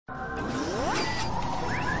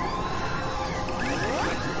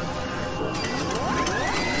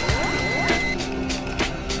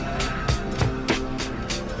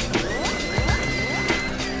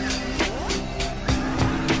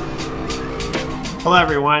Hello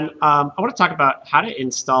everyone. I want to talk about how to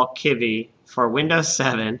install Kivy for Windows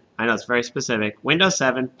 7. I know it's very specific. Windows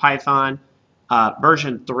 7 Python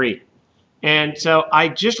version 3. And so I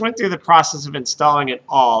just went through the process of installing it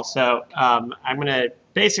all. So I'm going to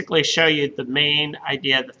basically show you the main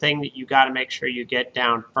idea, the thing that you got to make sure you get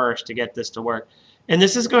down first to get this to work. And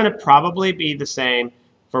this is going to probably be the same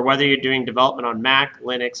for whether you're doing development on Mac,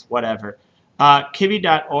 Linux, whatever.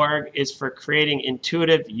 Kivy.org is for creating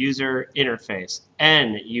intuitive user interface.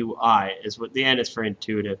 NUI is what the N is for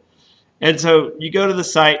intuitive. And so you go to the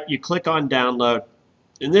site, you click on download.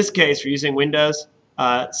 In this case, we're using Windows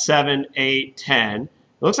 7, 8, 10. It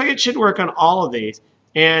looks like it should work on all of these.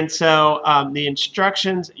 And so the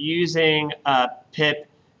instructions using pip,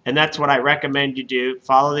 and that's what I recommend you do.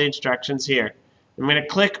 Follow the instructions here. I'm going to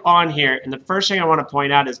click on here, and the first thing I want to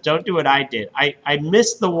point out is don't do what I did. I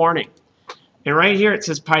missed the warning. And right here it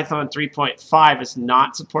says Python 3.5 is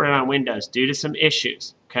not supported on Windows due to some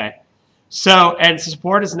issues. Okay, so and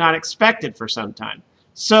support is not expected for some time.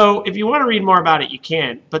 So if you want to read more about it, you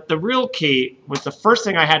can. But the real key was the first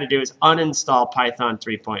thing I had to do is uninstall Python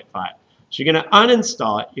 3.5. So you're going to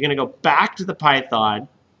uninstall it. You're going to go back to the Python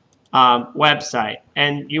website,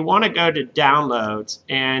 and you want to go to downloads,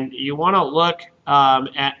 and you want to look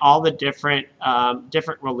at all the different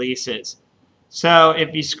releases. So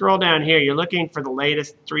if you scroll down here, you're looking for the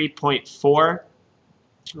latest 3.4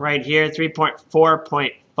 right here,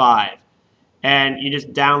 3.4.5. And you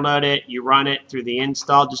just download it, you run it through the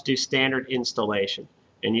install, just do standard installation,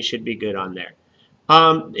 and you should be good on there.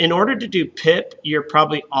 In order to do pip, you're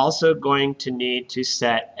probably also going to need to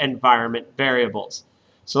set environment variables.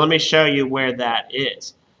 So let me show you where that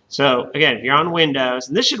is. So again, if you're on Windows,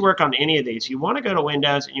 and this should work on any of these, you want to go to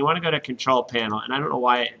Windows and you want to go to Control Panel. And I don't know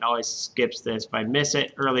why it always skips this. If I miss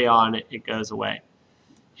it early on, it goes away.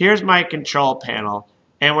 Here's my Control Panel,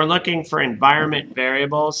 and we're looking for environment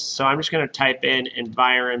variables. So I'm just going to type in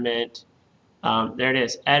environment. There it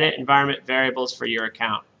is. Edit environment variables for your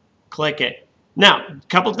account. Click it. Now, a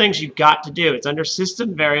couple things you've got to do. It's under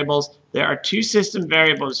System Variables. There are two system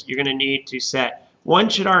variables you're going to need to set. One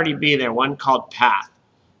should already be there, one called path.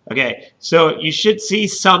 Okay, so you should see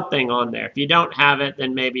something on there. If you don't have it,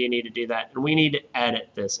 then maybe you need to do that. And we need to edit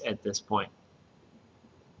this at this point.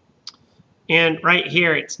 And right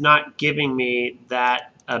here, it's not giving me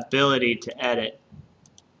that ability to edit.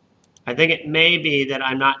 I think it may be that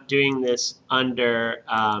I'm not doing this under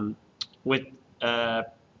oh,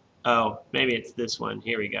 maybe it's this one.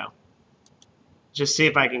 Here we go. Just see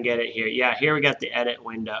if I can get it here. Yeah, here we got the edit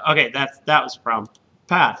window. Okay, that was the problem.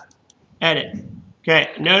 Path, edit.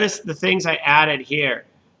 Okay, notice the things I added here.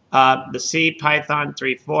 The C Python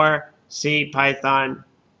 3.4, C Python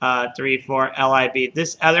 3.4 lib.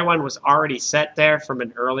 This other one was already set there from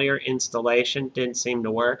an earlier installation. Didn't seem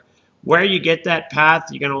to work. Where you get that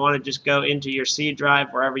path, you're going to want to just go into your C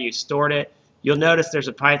drive, wherever you stored it. You'll notice there's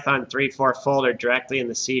a Python 3.4 folder directly in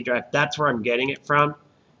the C drive. That's where I'm getting it from.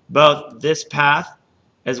 Both this path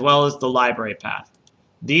as well as the library path.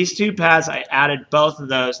 These two paths, I added both of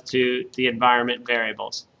those to the environment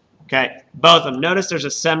variables. Okay, both of them. Notice there's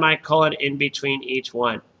a semicolon in between each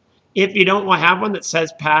one. If you don't have one that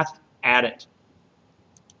says path, add it.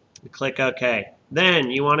 Click OK.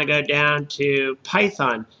 Then you want to go down to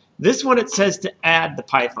Python. This one, it says to add the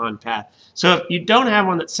Python path. So if you don't have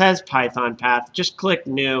one that says Python path, just click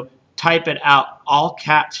New, type it out. All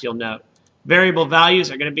caps, you'll note. Variable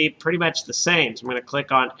values are going to be pretty much the same. So I'm going to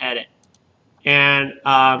click on Edit. And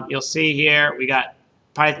you'll see here we got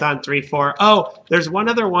Python 3.4. Oh, there's one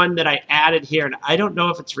other one that I added here, and I don't know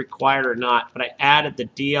if it's required or not, but I added the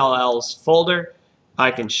DLLs folder.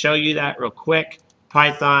 I can show you that real quick.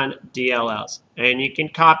 Python DLLs. And you can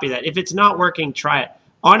copy that. If it's not working, try it.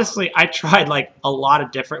 Honestly, I tried like a lot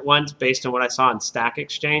of different ones based on what I saw on Stack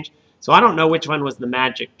Exchange. So I don't know which one was the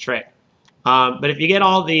magic trick. But if you get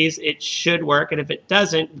all these, it should work. And if it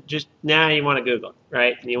doesn't, just now you want to Google,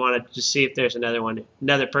 right? And you want to just see if there's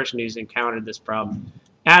another person who's encountered this problem.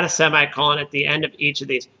 Add a semicolon at the end of each of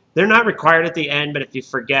these. They're not required at the end, but if you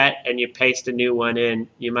forget and you paste a new one in,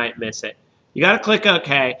 you might miss it. You got to click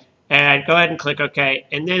OK, and go ahead and click OK.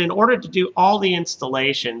 And then in order to do all the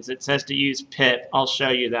installations, it says to use pip. I'll show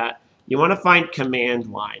you that. You want to find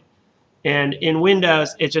command line. And in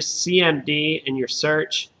Windows, it's just CMD in your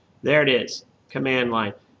search. There it is, command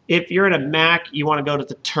line. If you're at a Mac, you want to go to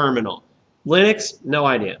the terminal. Linux, no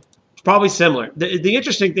idea. It's probably similar. The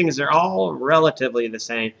interesting thing is they're all relatively the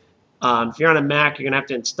same. If you're on a Mac, you're going to have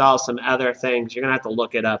to install some other things. You're going to have to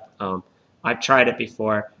look it up. I've tried it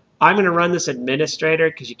before. I'm going to run this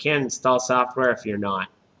administrator because you can't install software if you're not.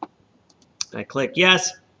 I click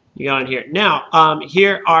yes, You go in here. Now,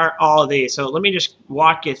 here are all of these. So let me just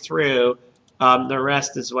walk you through. The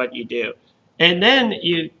rest is what you do. And then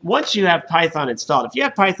once you have Python installed, if you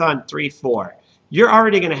have Python 3.4, you're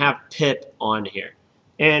already going to have pip on here.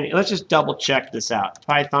 And let's just double check this out.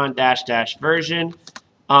 Python -- version.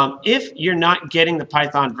 If you're not getting the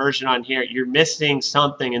Python version on here, you're missing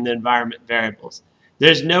something in the environment variables.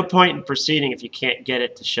 There's no point in proceeding if you can't get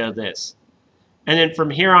it to show this. And then from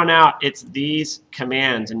here on out, it's these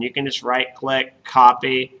commands, and you can just right-click,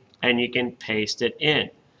 copy, and you can paste it in.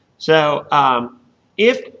 So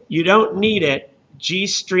if you don't need it,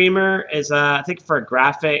 GStreamer is, I think, for a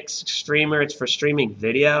graphics streamer. It's for streaming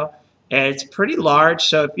video, and it's pretty large.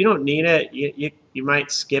 So if you don't need it, you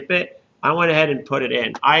might skip it. I went ahead and put it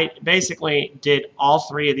in. I basically did all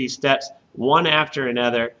three of these steps, one after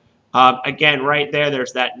another. Again, right there,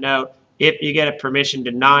 there's that note. If you get a permission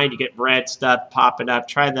denied, you get red stuff popping up.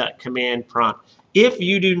 Try the command prompt. If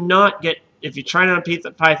you do not get, if you try it on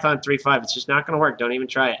Python 3.5, it's just not going to work. Don't even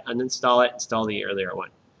try it. Uninstall it. Install the earlier one.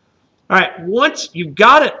 All right, once you've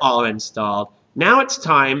got it all installed, now it's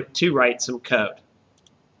time to write some code.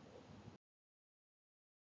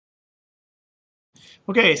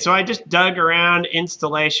 Okay, so I just dug around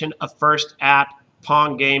installation of first app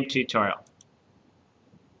Pong game tutorial.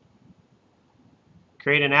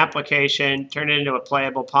 Create an application, turn it into a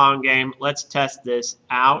playable Pong game. Let's test this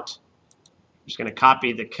out. I'm just going to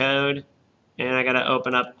copy the code, and I got to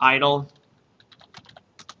open up idle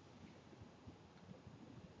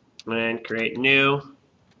and create new,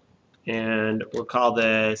 and we'll call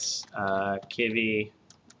this Kivy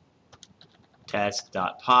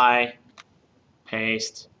test.py.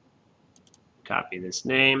 Paste, copy this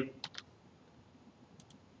name,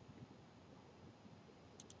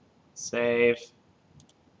 save,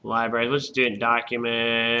 library. We'll just do it in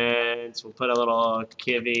documents. We'll put a little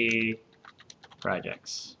Kivy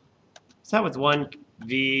projects. Is that with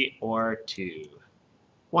 1V or 2?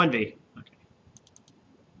 1V. Okay.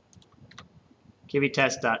 Kivy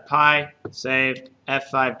test.py, saved,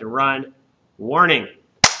 F5 to run. Warning.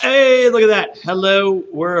 Hey, look at that. Hello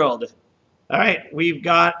world. All right, we've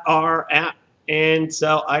got our app, and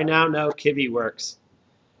so I now know Kivy works.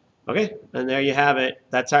 Okay, and there you have it.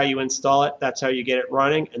 That's how you install it. That's how you get it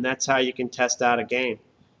running, and that's how you can test out a game.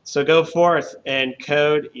 So go forth and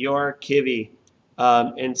code your Kivy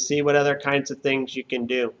and see what other kinds of things you can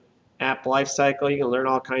do. App lifecycle, you can learn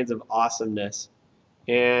all kinds of awesomeness.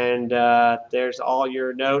 And there's all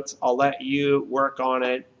your notes. I'll let you work on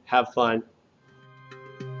it. Have fun.